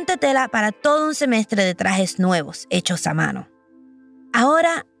suficiente tela para todo un semestre de trajes nuevos hechos a mano.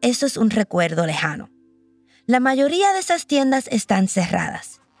 Ahora eso es un recuerdo lejano. La mayoría de esas tiendas están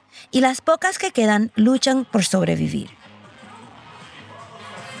cerradas y las pocas que quedan luchan por sobrevivir.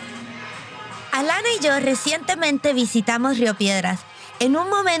 Alana y yo recientemente visitamos Río Piedras en un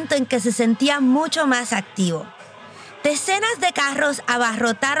momento en que se sentía mucho más activo. Decenas de carros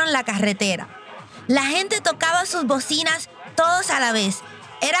abarrotaron la carretera. La gente tocaba sus bocinas todos a la vez.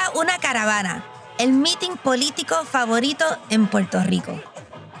 Era una caravana, el meeting político favorito en Puerto Rico.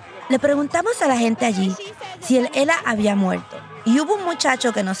 Le preguntamos a la gente allí si el ELA había muerto y hubo un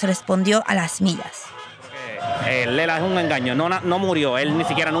muchacho que nos respondió a las millas. El ELA es un engaño, no murió, él ni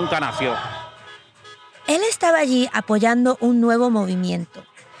siquiera nunca nació. Él estaba allí apoyando un nuevo movimiento,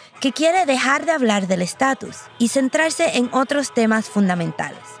 que quiere dejar de hablar del estatus y centrarse en otros temas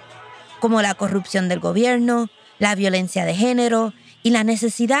fundamentales, como la corrupción del gobierno, la violencia de género y la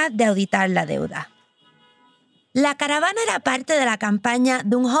necesidad de auditar la deuda. La caravana era parte de la campaña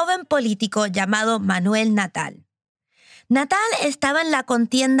de un joven político llamado Manuel Natal. Natal estaba en la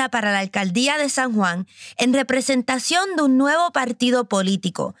contienda para la alcaldía de San Juan en representación de un nuevo partido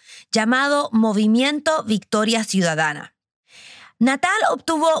político llamado Movimiento Victoria Ciudadana. Natal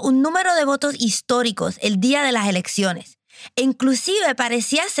obtuvo un número de votos históricos el día de las elecciones e inclusive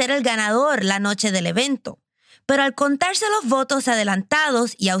parecía ser el ganador la noche del evento, pero al contarse los votos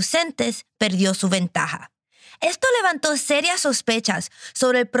adelantados y ausentes, perdió su ventaja. Esto levantó serias sospechas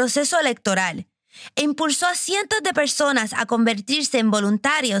sobre el proceso electoral e impulsó a cientos de personas a convertirse en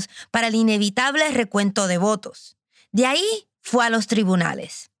voluntarios para el inevitable recuento de votos. De ahí fue a los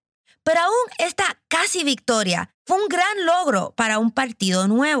tribunales. Pero aún esta casi victoria fue un gran logro para un partido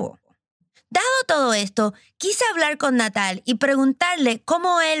nuevo. Dado todo esto, quise hablar con Natal y preguntarle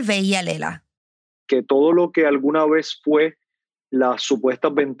cómo él veía Lela. Que todo lo que alguna vez fue las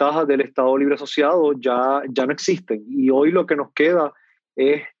supuestas ventajas del Estado Libre Asociado ya no existen. Y hoy lo que nos queda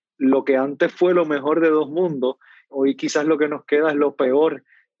es lo que antes fue lo mejor de dos mundos. Hoy quizás lo que nos queda es lo peor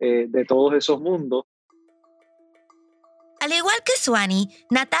de todos esos mundos. Al igual que Swanee,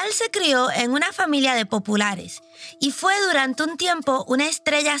 Natal se crió en una familia de populares y fue durante un tiempo una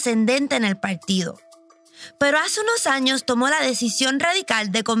estrella ascendente en el partido. Pero hace unos años tomó la decisión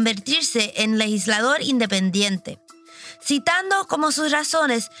radical de convertirse en legislador independiente, citando como sus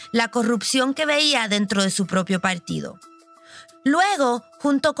razones la corrupción que veía dentro de su propio partido. Luego,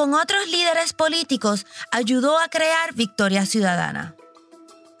 junto con otros líderes políticos, ayudó a crear Victoria Ciudadana.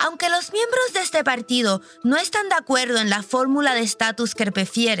 Aunque los miembros de este partido no están de acuerdo en la fórmula de estatus que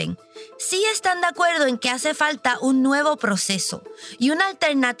prefieren, sí están de acuerdo en que hace falta un nuevo proceso y una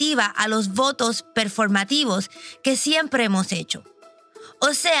alternativa a los votos performativos que siempre hemos hecho.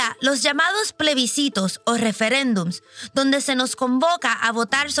 O sea, los llamados plebiscitos o referéndums, donde se nos convoca a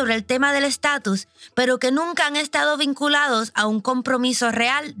votar sobre el tema del estatus, pero que nunca han estado vinculados a un compromiso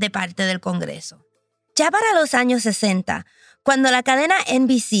real de parte del Congreso. Ya para los años 60, cuando la cadena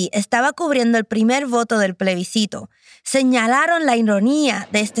NBC estaba cubriendo el primer voto del plebiscito, señalaron la ironía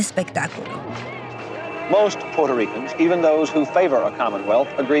de este espectáculo. Most Puerto Ricans, even those who favor a Commonwealth,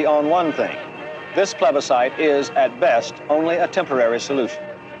 agree on one thing. This plebiscite is, at best, only a temporary solution.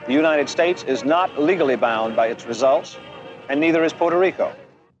 The United States is not legally bound by its results, and neither is Puerto Rico.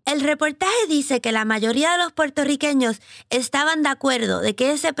 El reportaje dice que la mayoría de los puertorriqueños estaban de acuerdo de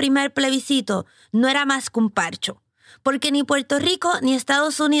que ese primer plebiscito no era más que un parcho, porque ni Puerto Rico ni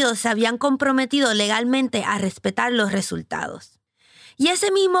Estados Unidos se habían comprometido legalmente a respetar los resultados. Y ese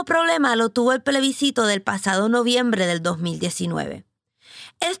mismo problema lo tuvo el plebiscito del pasado noviembre del 2019.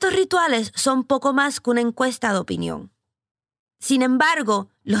 Estos rituales son poco más que una encuesta de opinión. Sin embargo,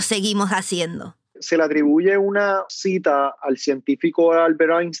 lo seguimos haciendo. Se le atribuye una cita al científico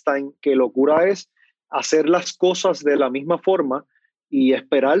Albert Einstein que locura es hacer las cosas de la misma forma y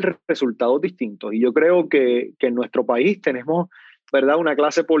esperar resultados distintos. Y yo creo que en nuestro país tenemos, ¿verdad?, una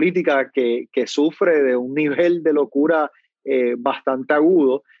clase política que sufre de un nivel de locura bastante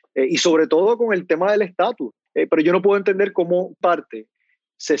agudo y sobre todo con el tema del estatus. Pero yo no puedo entender cómo parte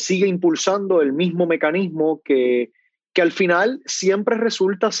se sigue impulsando el mismo mecanismo que al final siempre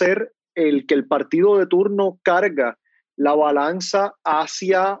resulta ser el que el partido de turno carga la balanza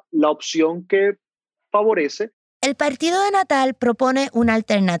hacia la opción que favorece. El partido de Natal propone una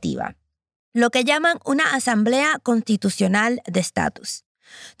alternativa, lo que llaman una asamblea constitucional de estatus,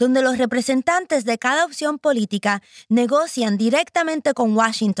 donde los representantes de cada opción política negocian directamente con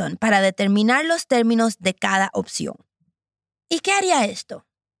Washington para determinar los términos de cada opción. ¿Y qué haría esto?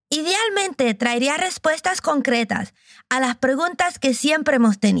 Idealmente traería respuestas concretas a las preguntas que siempre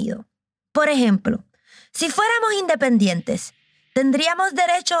hemos tenido. Por ejemplo, si fuéramos independientes, ¿tendríamos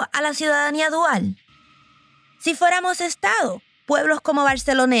derecho a la ciudadanía dual? Si fuéramos Estado, pueblos como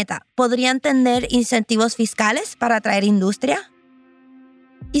Barceloneta podrían tener incentivos fiscales para atraer industria.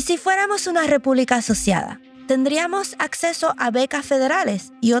 Y si fuéramos una república asociada, ¿tendríamos acceso a becas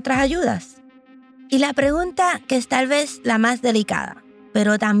federales y otras ayudas? Y la pregunta que es tal vez la más delicada,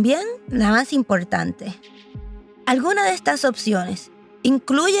 pero también la más importante. ¿Alguna de estas opciones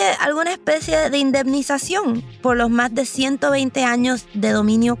incluye alguna especie de indemnización por los más de 120 años de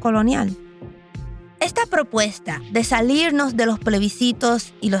dominio colonial? Esta propuesta de salirnos de los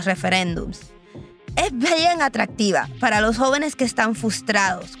plebiscitos y los referéndums es bien atractiva para los jóvenes que están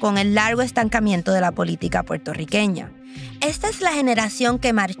frustrados con el largo estancamiento de la política puertorriqueña. Esta es la generación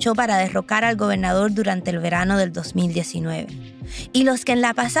que marchó para derrocar al gobernador durante el verano del 2019. y los que en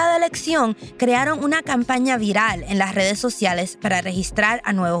la pasada elección crearon una campaña viral en las redes sociales para registrar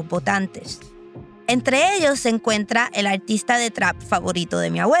a nuevos votantes. Entre ellos se encuentra el artista de trap favorito de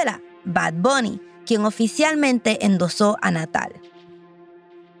mi abuela, Bad Bunny, quien oficialmente endosó a Natal.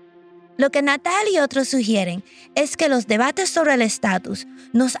 Lo que Natal y otros sugieren es que los debates sobre el estatus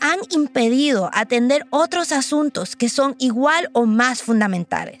nos han impedido atender otros asuntos que son igual o más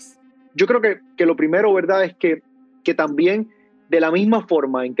fundamentales. Yo creo que lo primero, ¿verdad?, es que también de la misma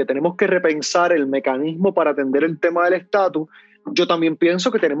forma en que tenemos que repensar el mecanismo para atender el tema del estatus, yo también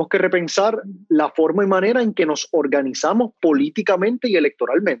pienso que tenemos que repensar la forma y manera en que nos organizamos políticamente y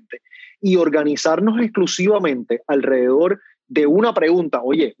electoralmente y organizarnos exclusivamente alrededor de una pregunta,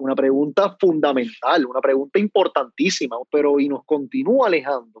 una pregunta fundamental, una pregunta importantísima, y nos continúa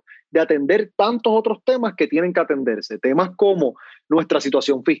alejando de atender tantos otros temas que tienen que atenderse, temas como nuestra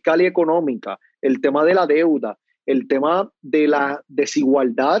situación fiscal y económica, el tema de la deuda, el tema de la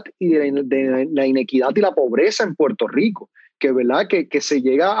desigualdad y de la inequidad y la pobreza en Puerto Rico, ¿verdad? Que se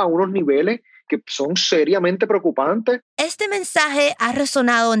llega a unos niveles que son seriamente preocupantes. Este mensaje ha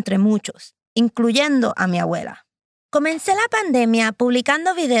resonado entre muchos, incluyendo a mi abuela. Comencé la pandemia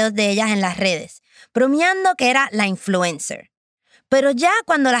publicando videos de ellas en las redes, bromeando que era la influencer. Pero ya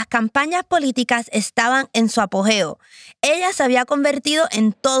cuando las campañas políticas estaban en su apogeo, ella se había convertido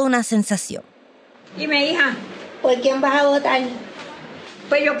en toda una sensación. Dime, hija, ¿por quién vas a votar?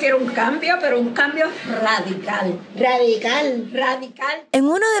 Pues yo quiero un cambio, pero un cambio radical. Radical. En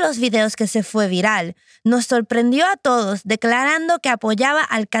uno de los videos que se fue viral, nos sorprendió a todos declarando que apoyaba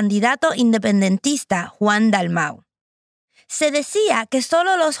al candidato independentista Juan Dalmau. Se decía que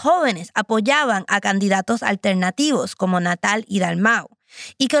solo los jóvenes apoyaban a candidatos alternativos como Natal y Dalmau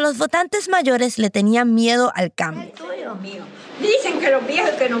y que los votantes mayores le tenían miedo al cambio. Dios mío. Dicen que los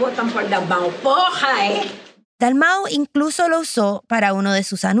viejos que no votan por Dalmau, poja, Dalmau incluso lo usó para uno de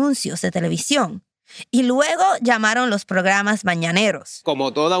sus anuncios de televisión. Y luego llamaron los programas mañaneros.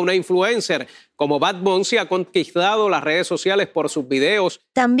 Como toda una influencer, como Bad Bunny ha conquistado las redes sociales por sus videos.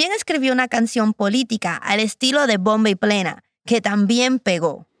 También escribió una canción política al estilo de Bomba y Plena, que también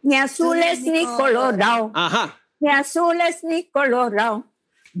pegó. Ni azules ni colorado. Ajá. Ni azules ni colorado.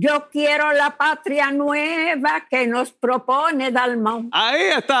 Yo quiero la patria nueva que nos propone Dalmau. Ahí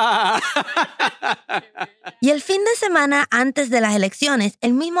está. Y el fin de semana antes de las elecciones,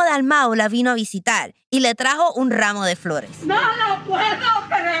 el mismo Dalmau la vino a visitar y le trajo un ramo de flores. ¡No lo puedo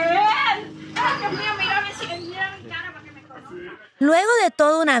creer! ¡Ay, Dios mío, mira mi cara para que me conozca! Luego de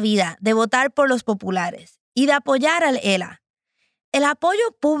toda una vida de votar por los populares y de apoyar al ELA, el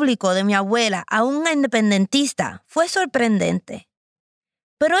apoyo público de mi abuela a un independentista fue sorprendente.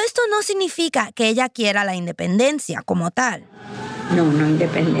 Pero esto no significa que ella quiera la independencia como tal. No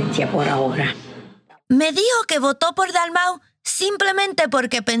independencia por ahora. Me dijo que votó por Dalmau simplemente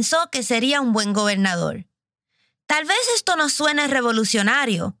porque pensó que sería un buen gobernador. Tal vez esto no suene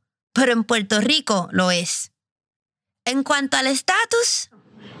revolucionario, pero en Puerto Rico lo es. En cuanto al estatus...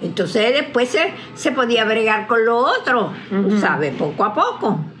 Entonces después se podía bregar con lo otro, ¿sabes? Poco a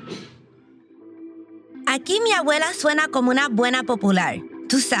poco. Aquí mi abuela suena como una buena popular.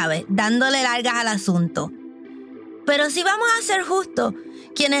 Tú sabes, dándole largas al asunto. Pero si vamos a ser justos,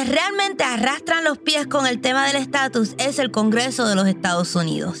 quienes realmente arrastran los pies con el tema del estatus es el Congreso de los Estados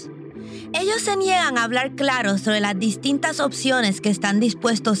Unidos. Ellos se niegan a hablar claro sobre las distintas opciones que están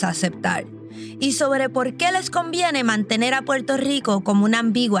dispuestos a aceptar y sobre por qué les conviene mantener a Puerto Rico como una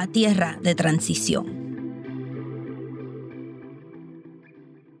ambigua tierra de transición.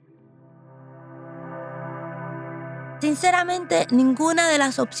 Sinceramente, ninguna de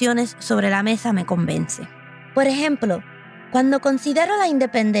las opciones sobre la mesa me convence. Por ejemplo, cuando considero la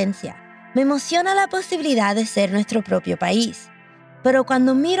independencia, me emociona la posibilidad de ser nuestro propio país. Pero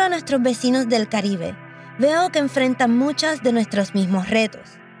cuando miro a nuestros vecinos del Caribe, veo que enfrentan muchos de nuestros mismos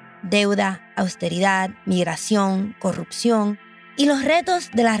retos. Deuda, austeridad, migración, corrupción y los retos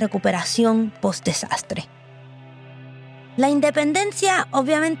de la recuperación post-desastre. La independencia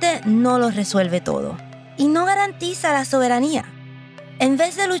obviamente no lo resuelve todo. Y no garantiza la soberanía. En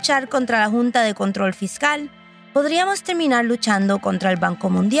vez de luchar contra la Junta de Control Fiscal, podríamos terminar luchando contra el Banco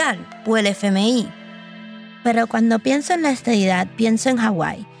Mundial o el FMI. Pero cuando pienso en la estadidad, pienso en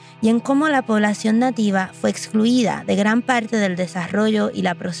Hawái y en cómo la población nativa fue excluida de gran parte del desarrollo y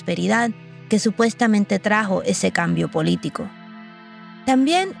la prosperidad que supuestamente trajo ese cambio político.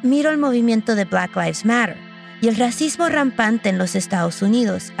 También miro el movimiento de Black Lives Matter y el racismo rampante en los Estados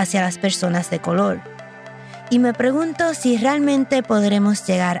Unidos hacia las personas de color. Y me pregunto si realmente podremos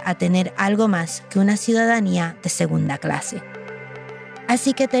llegar a tener algo más que una ciudadanía de segunda clase.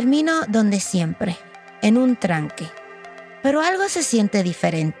 Así que termino donde siempre, en un tranque. Pero algo se siente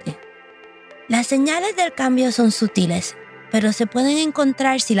diferente. Las señales del cambio son sutiles, pero se pueden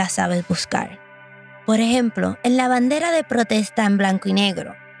encontrar si las sabes buscar. Por ejemplo, en la bandera de protesta en blanco y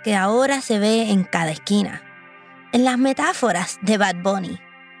negro, que ahora se ve en cada esquina. En las metáforas de Bad Bunny.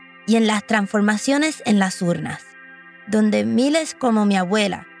 Y en las transformaciones en las urnas, donde miles como mi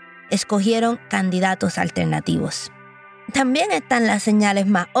abuela escogieron candidatos alternativos. También están las señales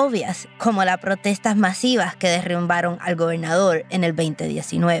más obvias, como las protestas masivas que derrumbaron al gobernador en el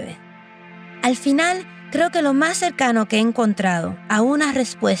 2019. Al final, creo que lo más cercano que he encontrado a una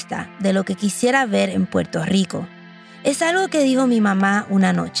respuesta de lo que quisiera ver en Puerto Rico es algo que dijo mi mamá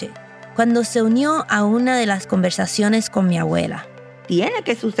una noche, cuando se unió a una de las conversaciones con mi abuela. Tiene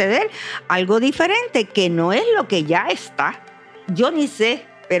que suceder algo diferente que no es lo que ya está. Yo ni sé,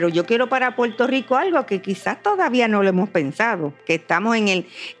 pero yo quiero para Puerto Rico algo que quizás todavía no lo hemos pensado, que estamos en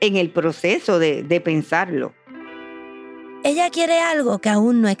el proceso de pensarlo. Ella quiere algo que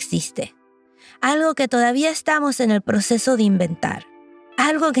aún no existe, algo que todavía estamos en el proceso de inventar,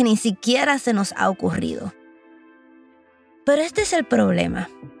 algo que ni siquiera se nos ha ocurrido. Pero este es el problema.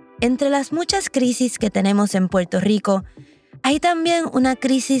 Entre las muchas crisis que tenemos en Puerto Rico, hay también una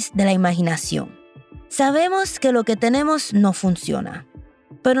crisis de la imaginación. Sabemos que lo que tenemos no funciona,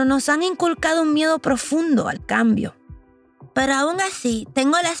 pero nos han inculcado un miedo profundo al cambio. Pero aún así,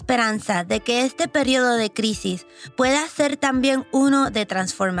 tengo la esperanza de que este periodo de crisis pueda ser también uno de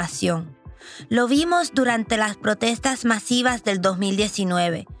transformación. Lo vimos durante las protestas masivas del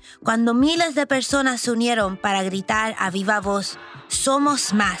 2019, cuando miles de personas se unieron para gritar a viva voz: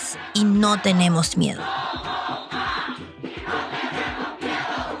 "Somos más y no tenemos miedo".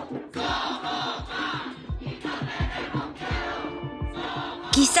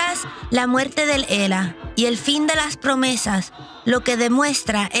 Quizás la muerte del ELA y el fin de las promesas lo que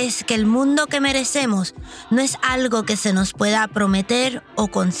demuestra es que el mundo que merecemos no es algo que se nos pueda prometer o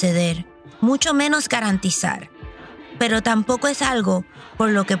conceder, mucho menos garantizar, pero tampoco es algo por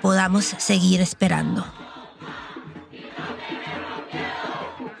lo que podamos seguir esperando.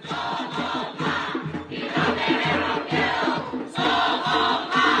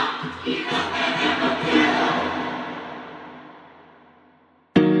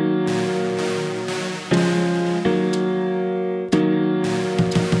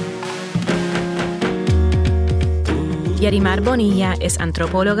 Yarimar Bonilla es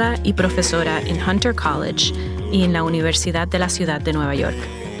antropóloga y profesora en Hunter College y en la Universidad de la Ciudad de Nueva York.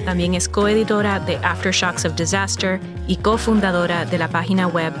 También es coeditora de Aftershocks of Disaster y cofundadora de la página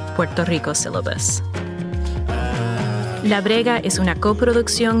web Puerto Rico Syllabus. La Brega es una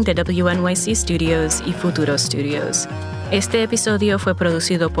coproducción de WNYC Studios y Futuro Studios. Este episodio fue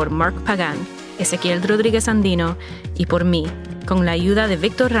producido por Mark Pagan, Ezequiel Rodríguez Andino y por mí, con la ayuda de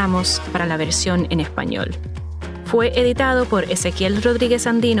Víctor Ramos para la versión en español. Fue editado por Ezequiel Rodríguez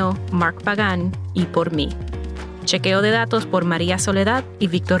Andino, Mark Pagan y por mí. Chequeo de datos por María Soledad y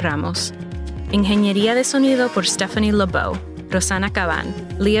Víctor Ramos. Ingeniería de sonido por Stephanie LeBeau, Rosana Caban,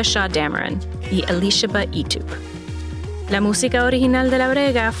 Leah Shaw Dameron y Elishaba Itup. La música original de La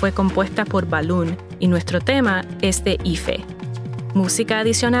Brega fue compuesta por Balloon y nuestro tema es de Ife. Música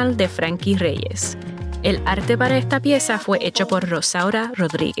adicional de Frankie Reyes. El arte para esta pieza fue hecho por Rosaura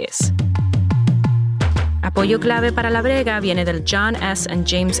Rodríguez. Apoyo clave para La Brega viene del John S. and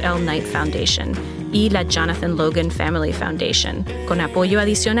James L. Knight Foundation y la Jonathan Logan Family Foundation, con apoyo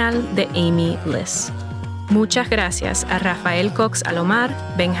adicional de Amy Liss. Muchas gracias a Rafael Cox Alomar,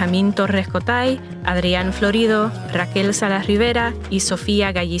 Benjamín Torres Cotay, Adrián Florido, Raquel Salas Rivera y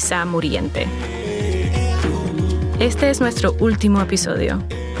Sofía Galliza Muriente. Este es nuestro último episodio,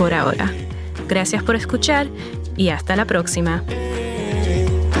 por ahora. Gracias por escuchar y hasta la próxima.